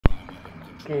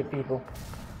Okay, people,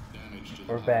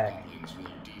 we're back.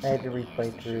 I had to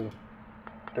replay through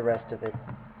the rest of it,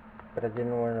 but I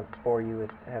didn't want to bore you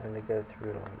with having to go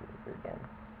through it all over again.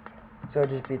 So I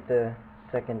just beat the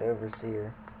second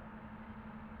Overseer,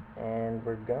 and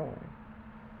we're going.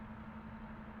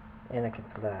 And I can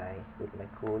fly with my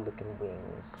cool looking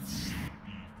wings.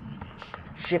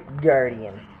 Ship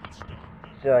Guardian.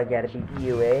 So I gotta beat the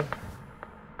UA.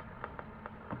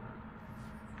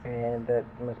 And that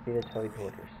must be the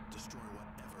teleporters.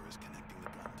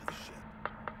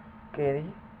 Okay,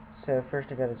 so first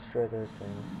I gotta destroy those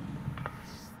things.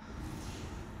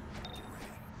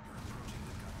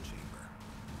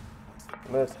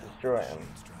 Let's destroy them.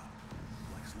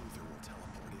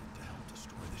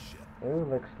 Ooh,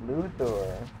 Lex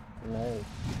Luthor. Nice.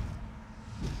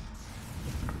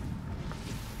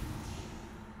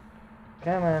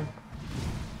 Come on.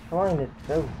 Flying is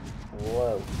so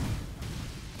slow.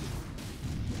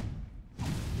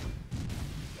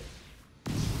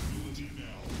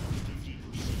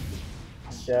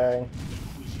 Die.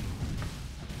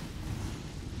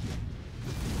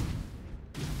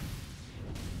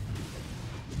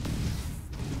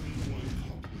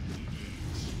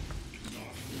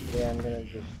 Yeah, I'm gonna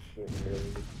just get rid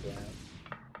of that.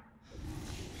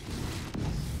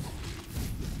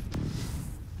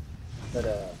 But,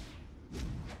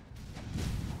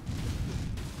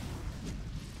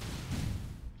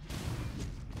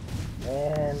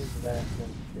 and that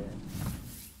one's dead.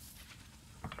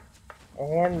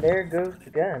 And there goes the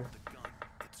gun.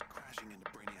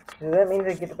 So that means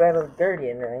I get to battle the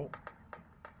Guardian, right?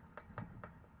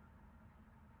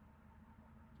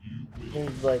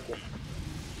 Seems like it.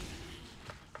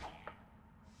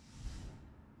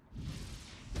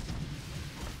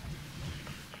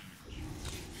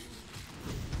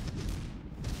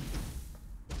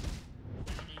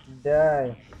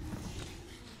 Die.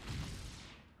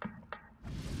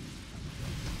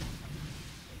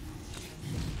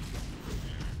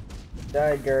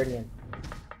 Die, Guardian.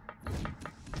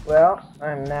 Well,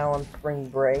 I'm now on spring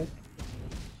break.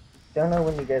 Don't know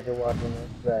when you guys are watching this,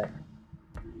 but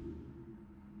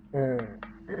for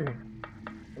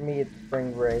me it's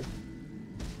spring break.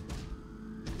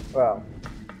 Well,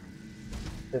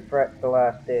 the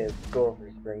last day of school for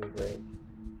spring break.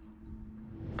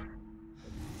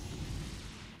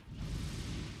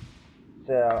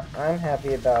 So I'm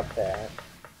happy about that.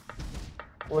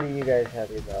 What are you guys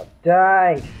happy about?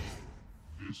 Die!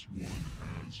 This one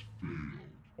has failed.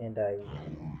 And I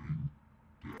win.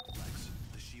 Lex,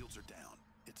 the shields are down.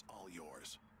 It's all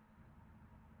yours.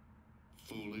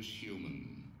 Foolish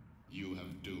human, you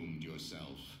have doomed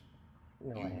yourself.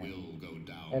 No, You I haven't. will go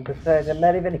down. And besides, I'm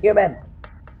not even human!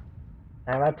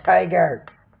 I'm a tiger!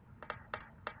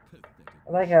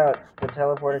 I like how the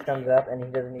teleporter comes up and he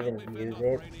doesn't even use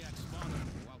it.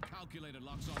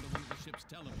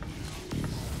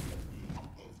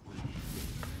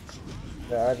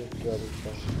 So I'll just kill these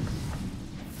things.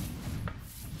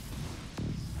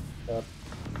 Up,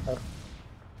 up.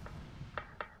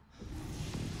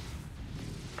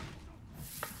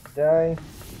 Die.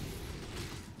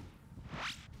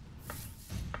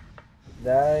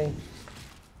 Die.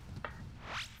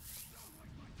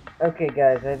 Okay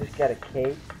guys, I just got a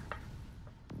cape.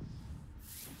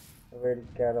 I've already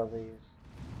got all these.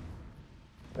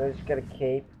 I just got a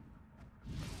cape.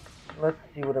 Let's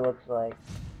see what it looks like.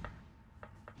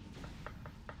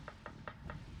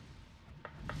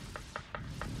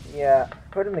 Yeah,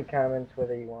 put in the comments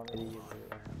whether you want me to use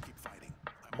it or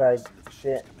not.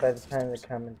 By the time the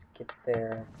comments get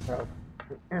there,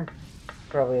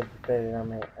 probably have to set it on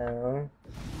my own.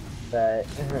 But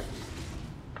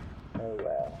oh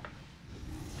well.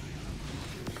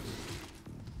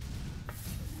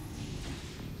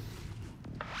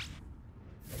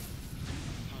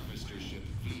 Harvester ship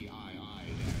VII-O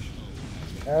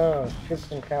Oh, ship's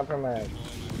been compromised.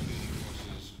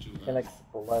 Gonna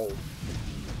explode.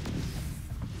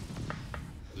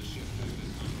 The ship has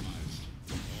been compromised.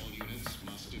 All units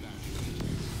must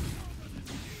evacuate.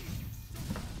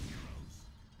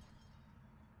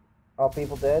 All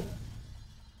people dead?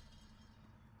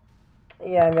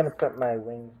 Yeah, I'm gonna put my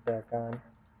wings back on.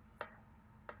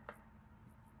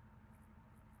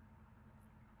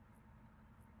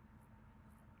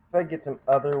 If I get some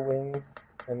other wings,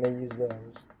 I may use those.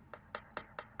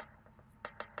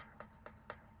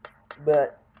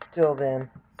 But till then,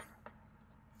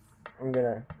 I'm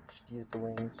gonna just use the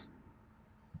wings.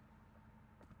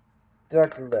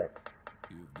 Dr. Lex.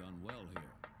 You've done well here.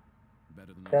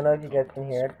 Better than Don't know if you guys those can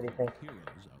hear it, but he thinks, heroes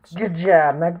outside. good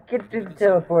job, now get to the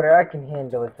teleporter, I can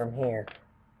handle it from here.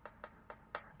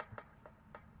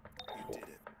 You did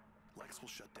it. Lex will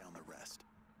shut down down the rest.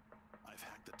 I've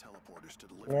hacked the teleporters to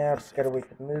deliver Now you just gotta wait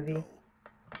safely. for the movie. Go.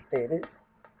 There it is.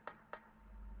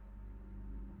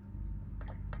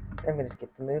 I'm gonna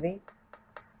skip the movie.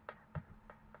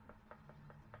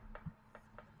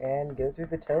 And go through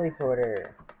the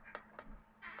teleporter.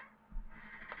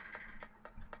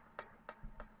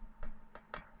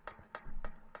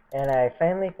 And I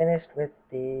finally finished with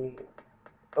the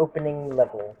opening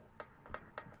level.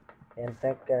 And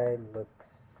that guy looks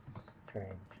strange.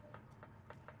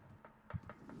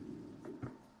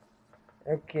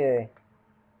 Okay.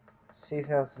 Safe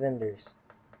House Vendors.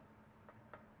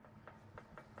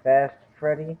 Fast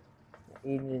Freddy,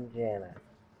 Agent Jana.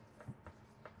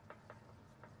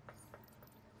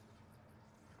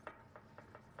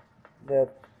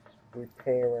 Let's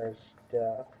repair our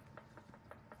stuff.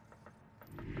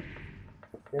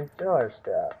 Then sell our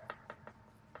stuff.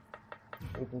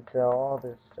 We can sell all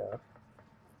this stuff.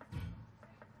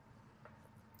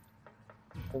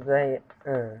 Cause I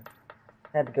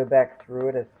had to go back through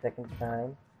it a second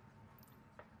time.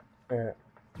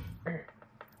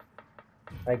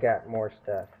 I got more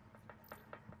stuff.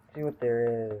 See what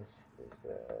there is.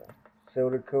 There's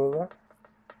soda cola,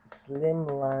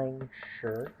 slimline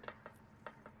shirt,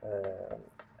 a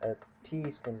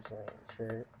slimline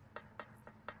shirt,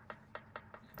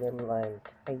 slimline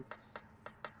tights.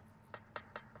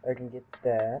 I can get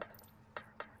that.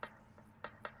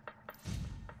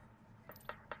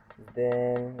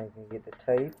 Then I can get the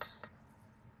tights.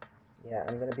 Yeah,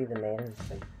 I'm gonna be the man in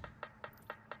tights.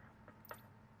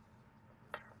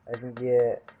 I can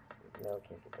get... No, I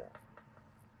can't get that.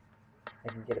 I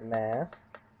can get a mask.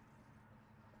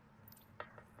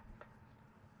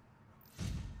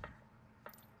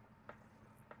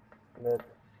 Let's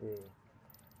see.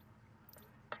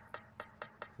 I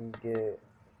can get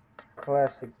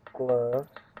classic gloves.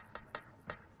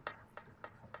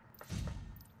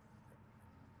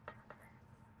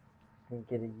 I can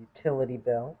get a utility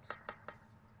belt.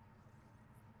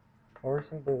 Or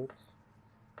some boots.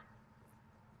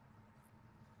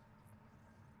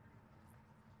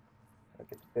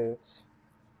 Look at the boots.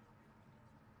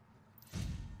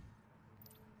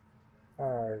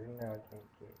 Oh, no, I can't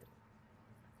get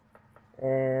it.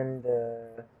 And,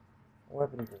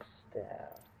 weapons of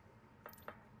staff.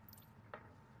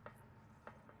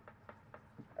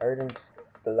 Ardent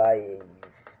Blaze.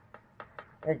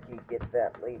 I can get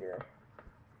that later.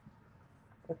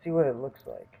 Let's see what it looks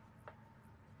like.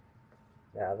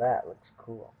 Now that looks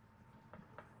cool.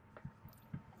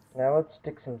 Now let's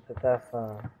stick some stuff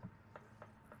on.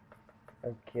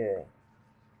 Okay.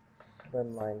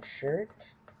 Slimline shirt.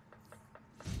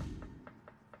 Some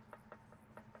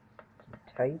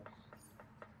tights.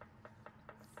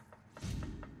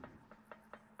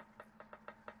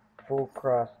 Full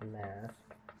cross mask.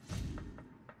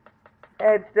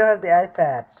 Hey, it still has the eye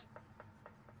patch.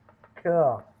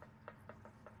 Cool.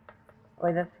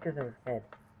 Wait, that's because of his head.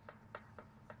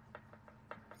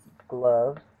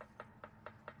 Gloves.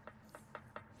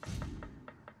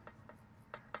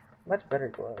 Much better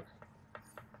gloves.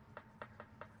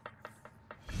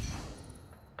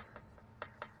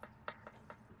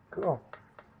 Cool.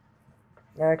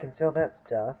 Now I can sell that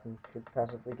stuff and could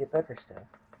possibly get better stuff.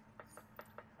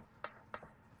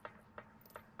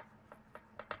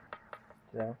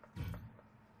 So.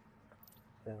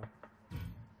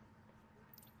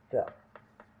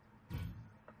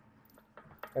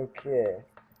 Okay.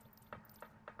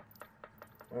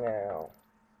 Now,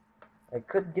 I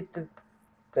could get the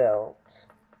belt,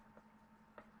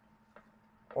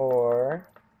 or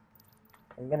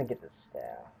I'm gonna get the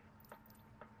staff.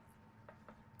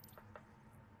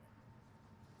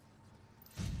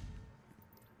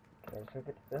 Can I still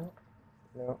get the belt?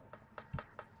 No.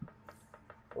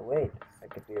 But wait, I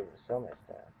could be able to sell my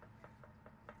staff,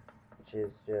 which is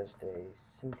just a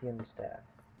Cynthian staff.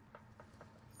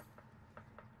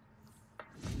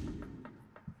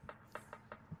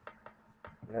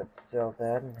 Let's sell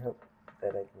that and hope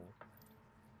that I can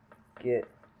get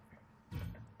the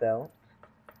belt.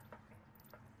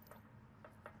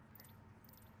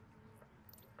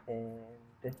 And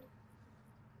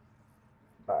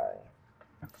buy.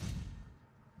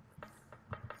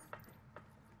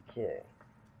 Okay.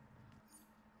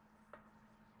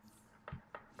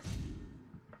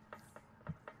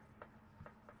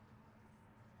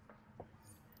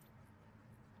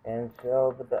 And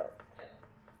sell the belt.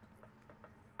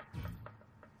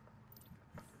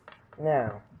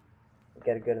 Now, we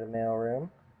gotta go to the mail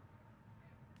room,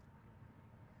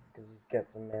 because he's got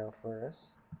some mail for us,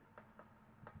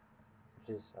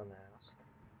 which is a mask.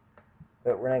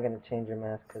 But we're not gonna change our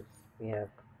mask because we have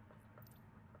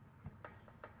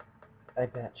eye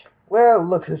patch. Well,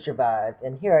 look who survived,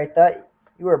 and here I thought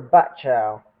you were Bot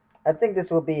Chow. I think this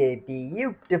will be a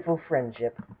beautiful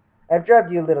friendship. I've dropped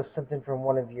you a little something from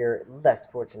one of your less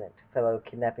fortunate fellow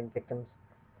kidnapping victims,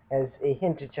 as a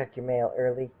hint to check your mail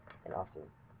early and often.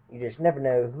 You just never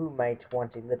know who might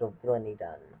want a little villainy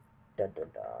done. Dun dun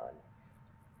dun.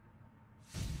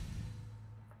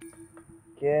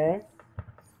 Okay.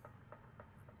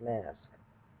 Mask.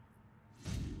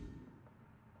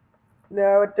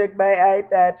 No, it took my eye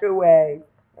patch away.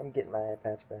 I'm getting my eye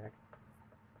patch back.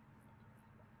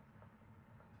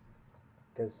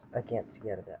 Because I can't see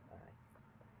out of that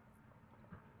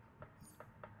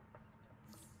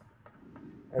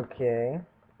eye. Okay.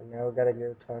 And now we gotta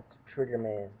go talk to Trigger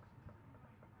Man.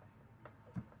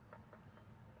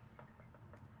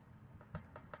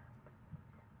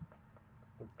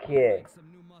 Okay.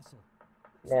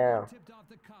 Now,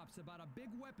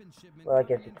 well, I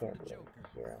guess I can't really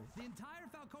hear him. The entire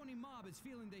Falcone mob is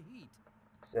feeling the heat.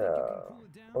 So,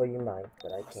 well, you might,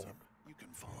 but I Awesome. can't. You can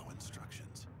follow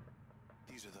instructions.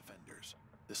 These are the vendors.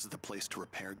 This is the place to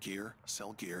repair gear,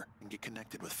 sell gear, and get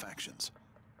connected with factions.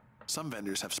 Some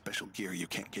vendors have special gear you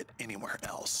can't get anywhere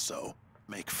else, so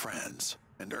make friends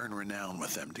and earn renown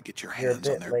with them to get your You're a hands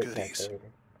on bit their late, goodies.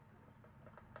 calculator.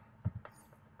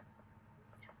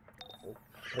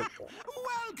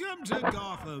 Welcome to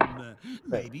Gotham.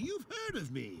 Maybe you've heard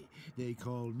of me. They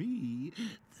call me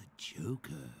the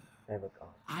Joker. I look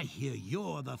awesome. I hear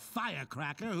you're the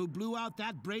firecracker who blew out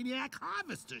that Brainiac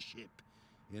harvester ship.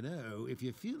 You know, if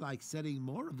you feel like setting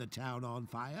more of the town on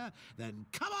fire, then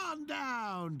come on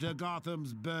down to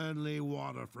Gotham's Burnley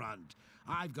waterfront.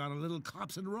 I've got a little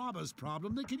cops and robbers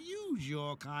problem that could use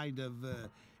your kind of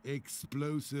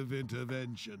explosive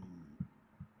intervention.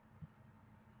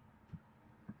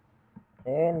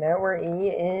 And now we're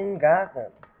in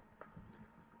Gotham.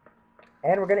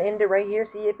 And we're gonna end it right here.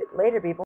 See you later, people.